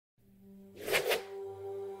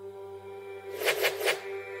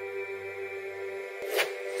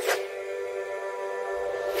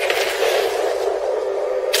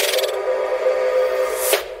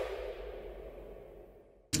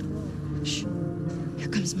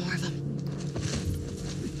comes more of them.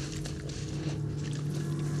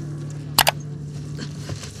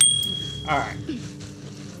 Alright.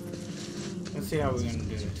 Let's see how we're gonna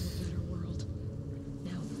do this.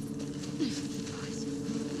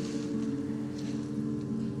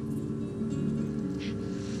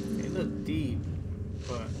 They look deep,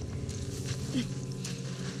 but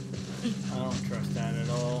I don't trust that at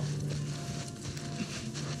all.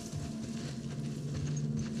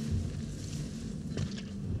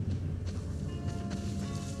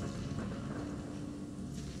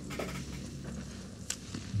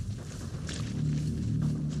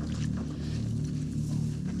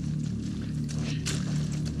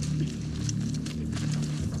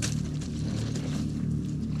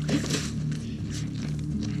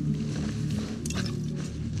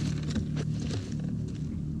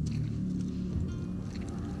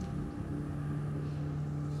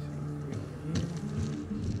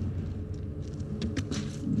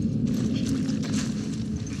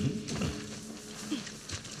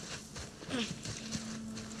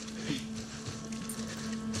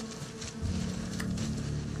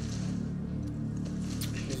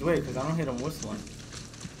 Wait, because I don't hear them whistling.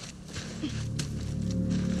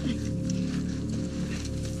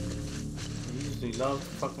 He usually loves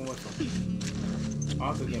to fucking whistle. I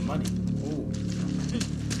also get money. Ooh.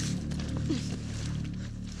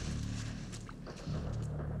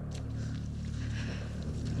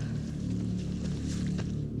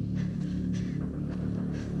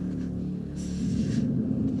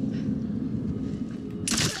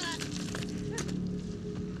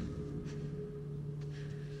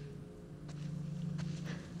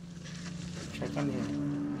 Check on here.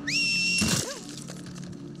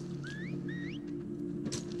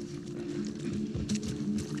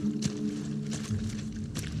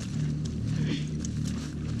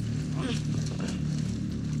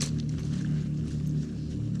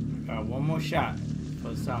 Got one more shot for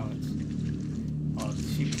the silence. Oh,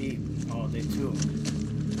 she deep. Oh, they two.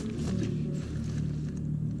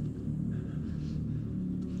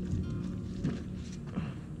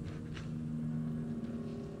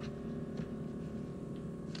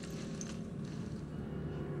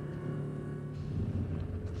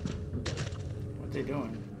 What they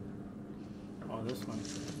doing? Oh, this one.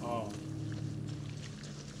 Oh.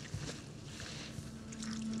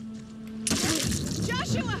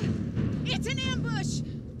 Joshua! It's an ambush!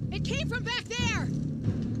 It came from back there!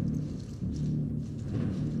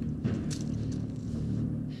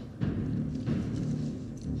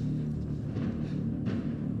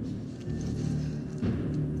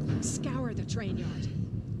 Scour the train yard.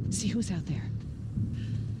 See who's out there.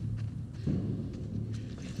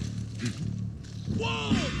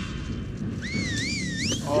 Whoa!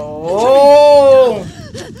 Oh!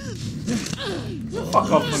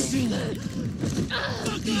 Fuck off me.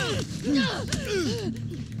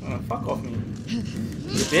 Fuck off me.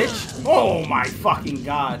 You bitch. Oh my fucking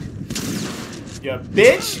god. You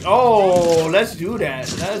bitch. Oh, let's do that.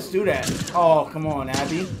 Let's do that. Oh, come on,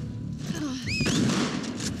 Abby.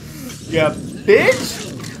 You bitch.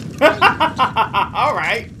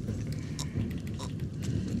 Alright.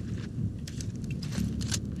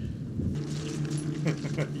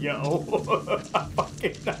 Yo, I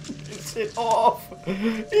fucking knocked this shit off.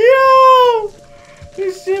 Yo,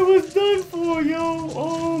 this shit was done for, yo.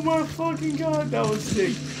 Oh my fucking god, that was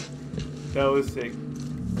sick. That was sick.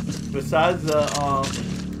 Besides the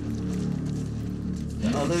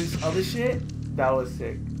other shit, that was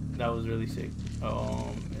sick. That was really sick.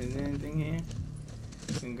 Is there anything here?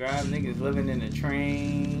 You can grab niggas living in a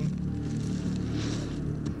train.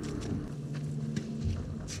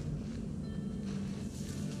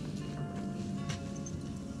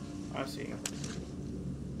 I see you.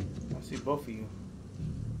 I see both of you.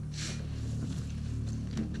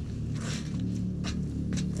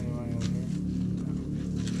 Anybody over here? No.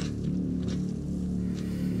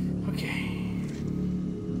 Okay.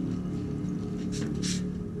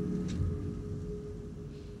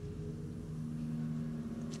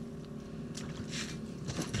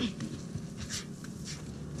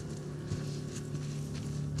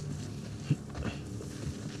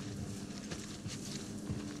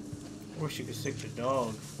 Wish you could stick the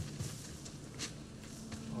dog.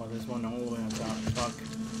 Oh, there's one all the way on top. Fuck.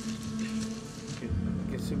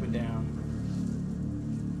 Get super down.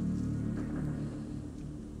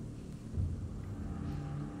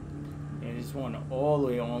 Yeah, there's one all the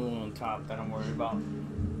way on top that I'm worried about. Let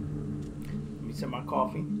me set my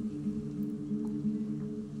coffee.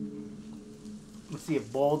 Let's see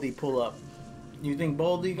if Baldy pull up. You think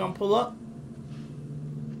Baldy gonna pull up?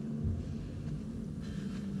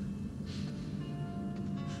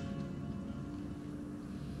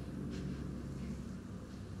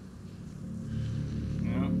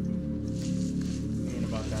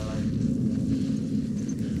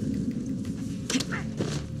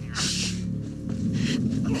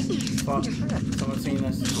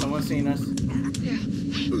 us. Someone's seen us. Yeah.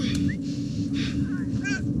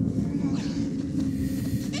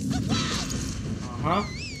 Uh-huh.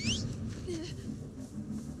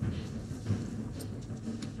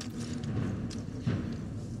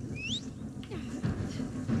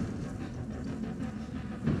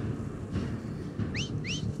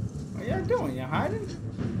 What y'all doing? You hiding?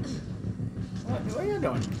 What you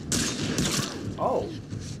doing? Oh.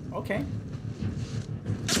 Okay.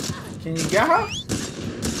 Can you get her?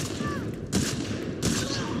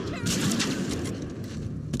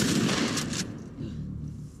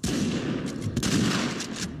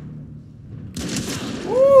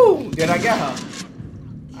 Woo! Did I get her?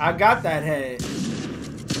 I got that head.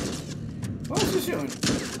 What was she shooting?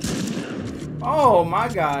 Oh my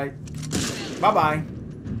god. Bye-bye.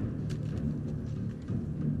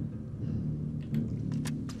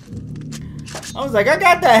 I was like, I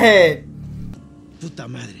got that head. Puta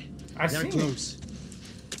madre. I They're seen close.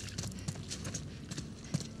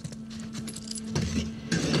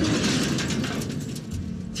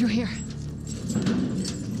 Through here.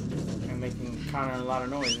 And making kind of a lot of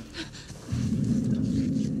noise.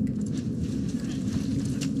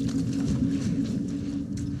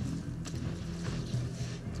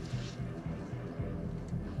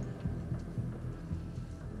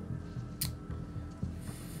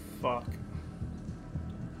 Fuck.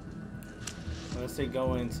 Unless they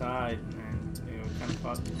go inside and kind of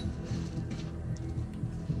fuck.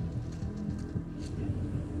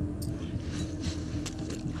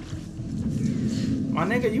 My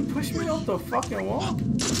nigga, you pushed me off the fucking wall.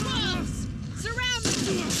 Close! Surround me!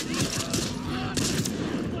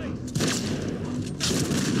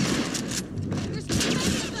 There's too many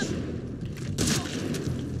of them!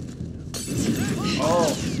 Oh.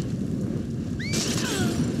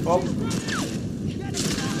 Oh.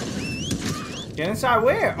 Get inside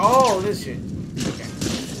where? Oh, this shit. Okay.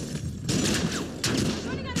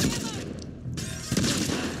 Running out of ammo!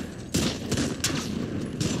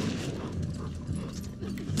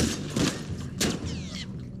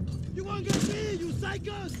 You won't get me, you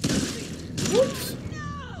psychos! Whoops. No!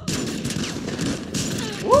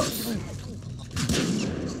 Whoops.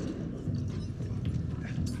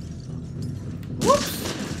 Whoops.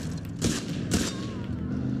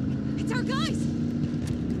 It's our guys!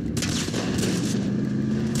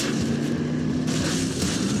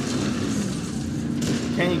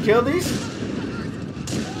 Can you kill these?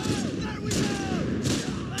 There we go!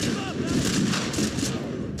 Let him up,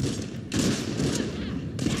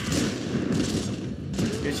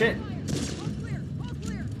 Good shit. All clear! All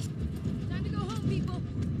clear! Time to go home, people!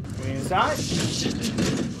 We inside?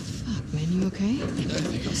 Fuck, man, you okay? I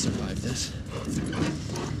think I'll survive this.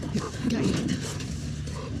 Got you.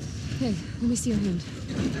 Hey, let me see your hand.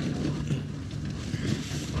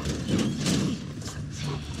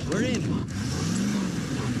 We're in.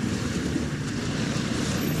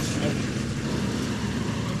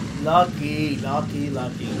 Lucky, lucky,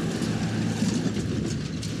 lucky.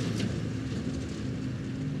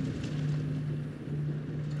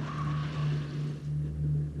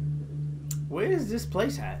 Where is this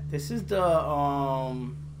place at? This is the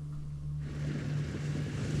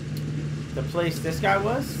place this guy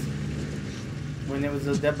was? When there was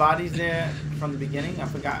the dead bodies there from the beginning? I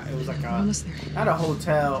forgot. It was like We're a... almost there. Not a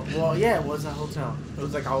hotel. Well, yeah, it was a hotel. It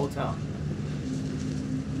was like a hotel.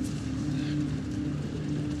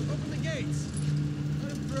 Open the gates.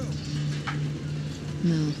 Let him through.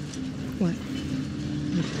 No. What?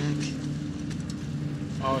 Look back.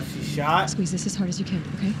 Oh, she shot? Squeeze this as hard as you can,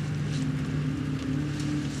 okay?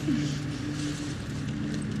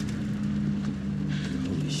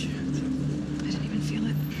 Holy shit. I didn't even feel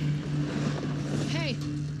it. Hey!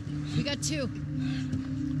 We got two.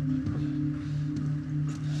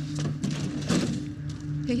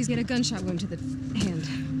 Okay, he's got a gunshot wound to the hand.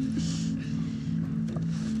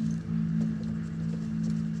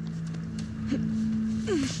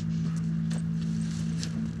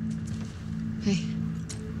 Hey.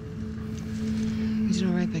 You did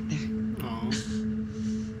all right back there. Oh.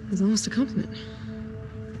 It was almost a compliment.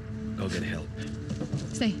 Go get help.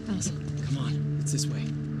 Stay, Alice. Come on, it's this way.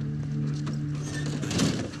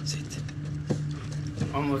 Sit.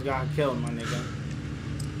 Almost got killed, my nigga.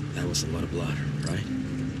 That was a lot of blood, right?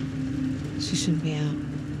 She shouldn't be out.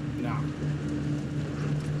 No.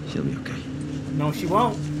 She'll be okay. No, she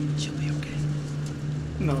won't. She'll be okay.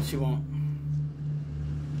 No, she won't.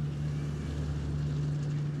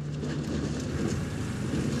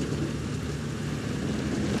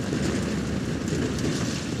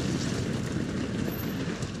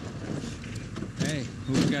 Hey,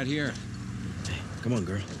 who we got here? Hey, come on,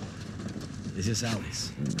 girl. This is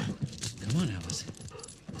Alice. Come on, Alice.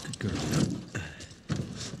 girl.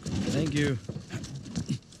 Thank you.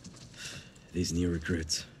 These new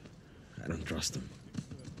recruits, I don't trust them.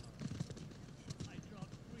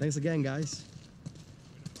 Thanks again, guys.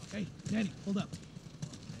 Hey, Daddy, hold up.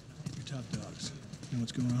 You're top dogs. You know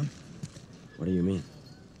what's going on? What do you mean?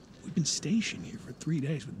 We've been stationed here for 3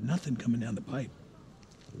 days with nothing coming down the pipe.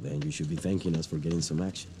 Then you should be thanking us for getting some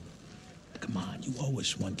action. Come on, you owe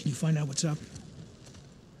us one. Can you find out what's up?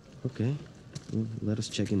 Okay. Well, let us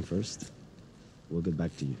check in first. We'll get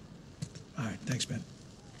back to you. All right, thanks, man.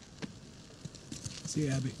 See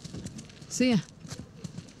you, Abby. See ya.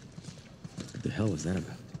 What the hell was that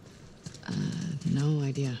about? No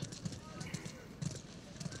idea.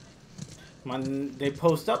 Man, they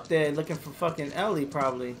post up there looking for fucking Ellie,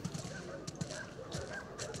 probably.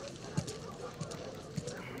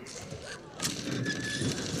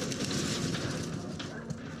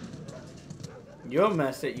 Your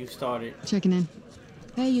mess that you started. Checking in.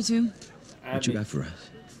 Hey, you two. What you got for us?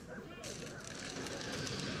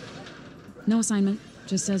 No assignment.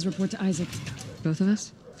 Just says report to Isaac. Both of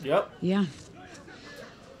us? Yep. Yeah.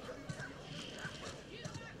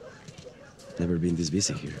 Never been this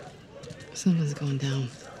busy here. Something's going down.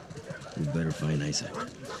 We better find Isaac.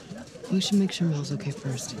 We should make sure Mel's okay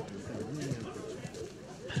first.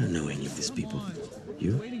 I don't know any of these people.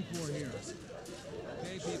 You? Waiting for here.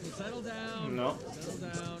 Okay, people, settle down. No. Settle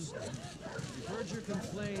down. We've heard your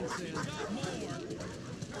complaints and got more.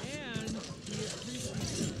 And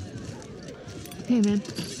Hey, man.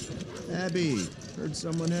 Abby, heard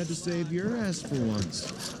someone had to save your ass for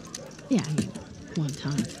once. Yeah, I mean, one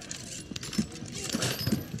time.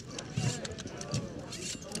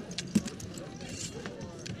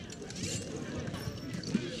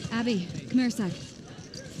 Abby, come here a sec.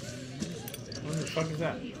 What the fuck is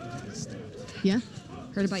that? Yeah?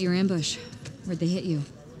 Heard about your ambush. Where'd they hit you?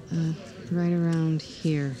 Right around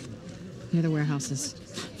here. Near the warehouses.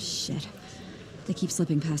 Shit. They keep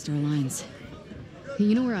slipping past our lines. Hey,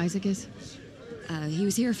 you know where Isaac is? He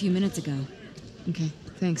was here a few minutes ago. Okay,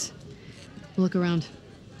 thanks. We'll look around.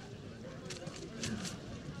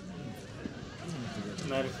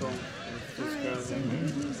 Medical. This girl's in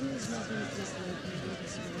here.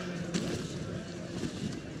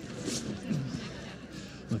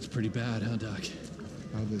 looks pretty bad, huh, Doc?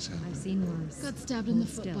 How'd this happen? I've seen worse. Got stabbed in the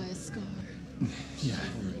Hold foot still. by a scar. Yeah.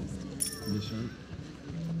 This one?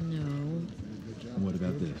 No. What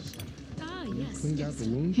about this? Ah, yes. Cleaned out the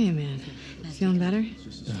wound? Hey, man. Feeling better?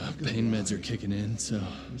 Pain meds are kicking in, so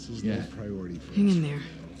This is yeah. no priority for Hang us. in there.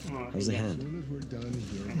 Oh, How's the As hand? soon as we're done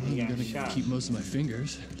here, he I'm got gonna shot. keep most of my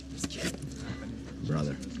fingers.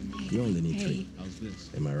 Brother, you only need Hey, 3. how's this?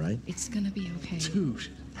 Am I right? it's gonna be okay. Dude.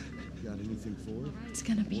 Got anything for it? It's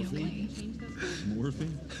gonna be okay.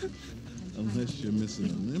 Morphine? Unless you're missing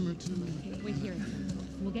a limb or two. Wait here.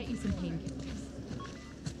 We'll get you some painkillers.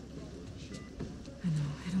 I know,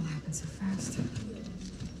 it all happened so fast.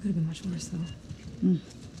 Could have been much worse, though.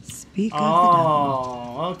 Speak of the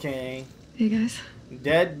devil. Oh, okay. Hey, guys.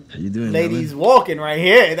 Dead How you doing, ladies Ellen? walking right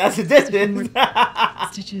here. That's a distance.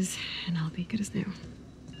 Stitches, and I'll be good as new.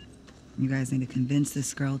 You guys need to convince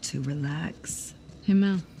this girl to relax. Hey,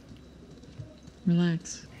 Mel.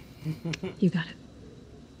 Relax. You got it.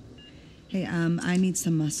 Hey, I need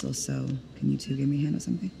some muscle, so can you two give me a hand or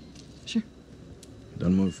something? Sure.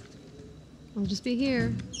 Don't move. I'll just be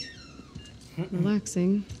here.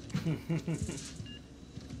 Relaxing.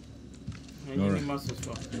 And you Nora. need muscles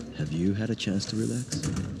for. Have you had a chance to relax?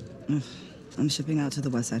 Ugh, I'm shipping out to the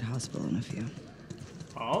West Side Hospital in a few.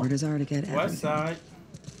 Oh, Orders are to get West everything. Side.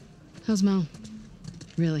 How's Mel?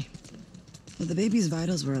 Really? Well, the baby's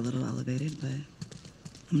vitals were a little elevated, but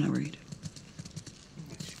I'm not worried.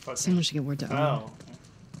 She fucking- Someone should get word to Owen. Oh.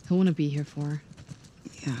 He'll want to be here for her.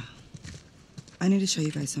 Yeah. I need to show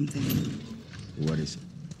you guys something. What is it?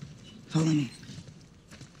 Follow me.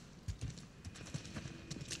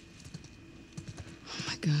 Oh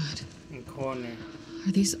my god. In the corner.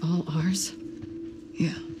 Are these all ours?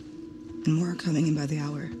 Yeah. And more are coming in by the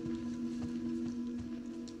hour.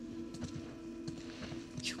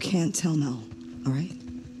 You can't tell Mel, all right?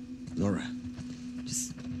 Nora,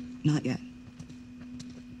 Just not yet.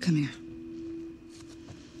 Come here.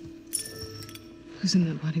 Who's in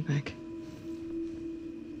that body bag?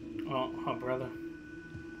 Oh, her brother.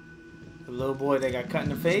 The little boy that got cut in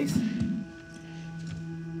the face.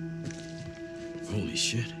 holy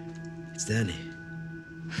shit. It's Danny.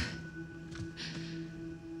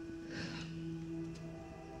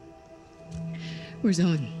 Where's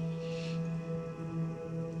Owen?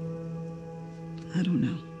 I don't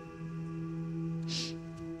know.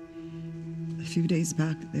 A few days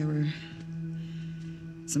back, there were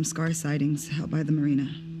some scar sightings out by the marina.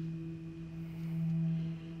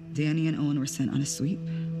 Danny and Owen were sent on a sweep.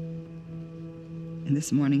 And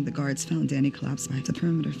this morning, the guards found Danny collapsed by the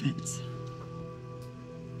perimeter fence.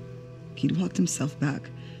 He'd walked himself back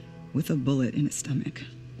with a bullet in his stomach.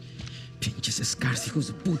 Pinches escarcos, hijos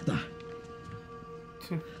de puta.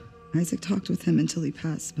 Isaac talked with him until he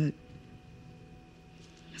passed, but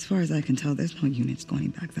as far as I can tell, there's no units going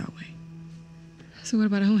back that way. So what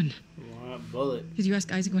about Owen? Bullet. Did you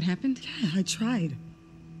ask Isaac what happened? Yeah, I tried.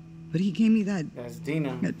 But he gave me that That's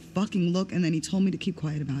Dina. fucking look, and then he told me to keep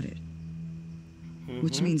quiet about it.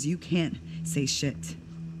 Which means you can't say shit.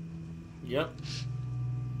 Yep.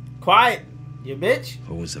 Quiet, you bitch.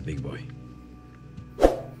 Owen's a big boy.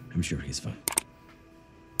 I'm sure he's fine.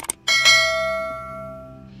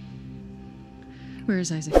 Where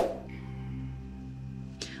is Isaac?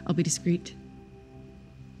 I'll be discreet.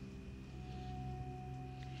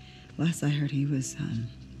 Last I heard, he was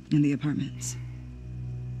in the apartments.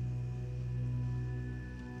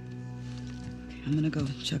 Okay, I'm gonna go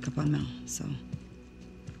check up on Mel, so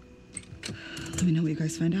let me know what you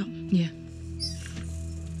guys find out. Yeah.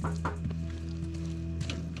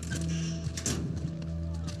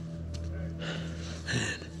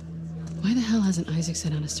 Why the hell hasn't Isaac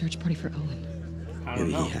set on a search party for Owen? I don't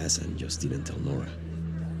Maybe know. he has and just didn't tell Nora.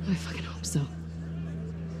 I fucking hope so.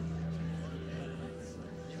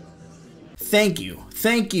 Thank you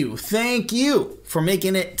for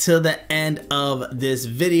making it to the end of this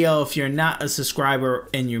video. If you're not a subscriber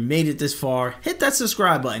and you made it this far, hit that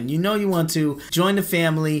subscribe button. You know you want to join the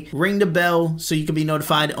family, ring the bell so you can be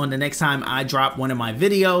notified on the next time I drop one of my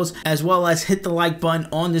videos, as well as hit the like button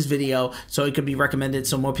on this video so it could be recommended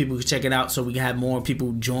so more people can check it out, so we can have more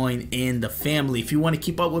people join in the family. If you want to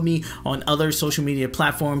keep up with me on other social media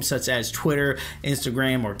platforms such as Twitter,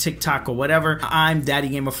 Instagram, or TikTok or whatever, I'm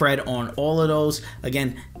DaddyGamerFred on all of those.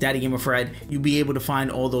 Again, DaddyGamerFred. You'll be able to find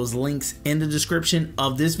all those links in the description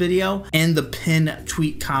of this video and the pinned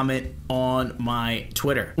tweet comment on my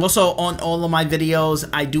Twitter. Also, on all of my videos,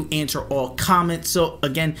 I do answer all comments. So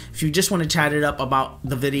again, if you just want to chat it up about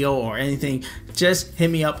the video or anything, just hit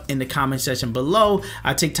me up in the comment section below.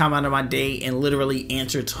 I take time out of my day and literally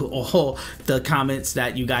answer to all the comments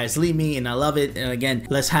that you guys leave me, and I love it. And again,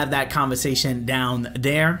 let's have that conversation down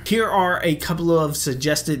there. Here are a couple of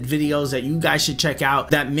suggested videos that you guys should check out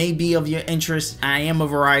that may be of your interest. I am a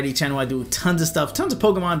variety channel. I do tons of stuff, tons of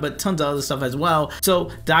Pokemon, but tons of other stuff as well.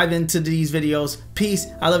 So dive into these videos. Peace.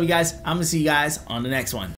 I love you guys. I'm gonna see you guys on the next one.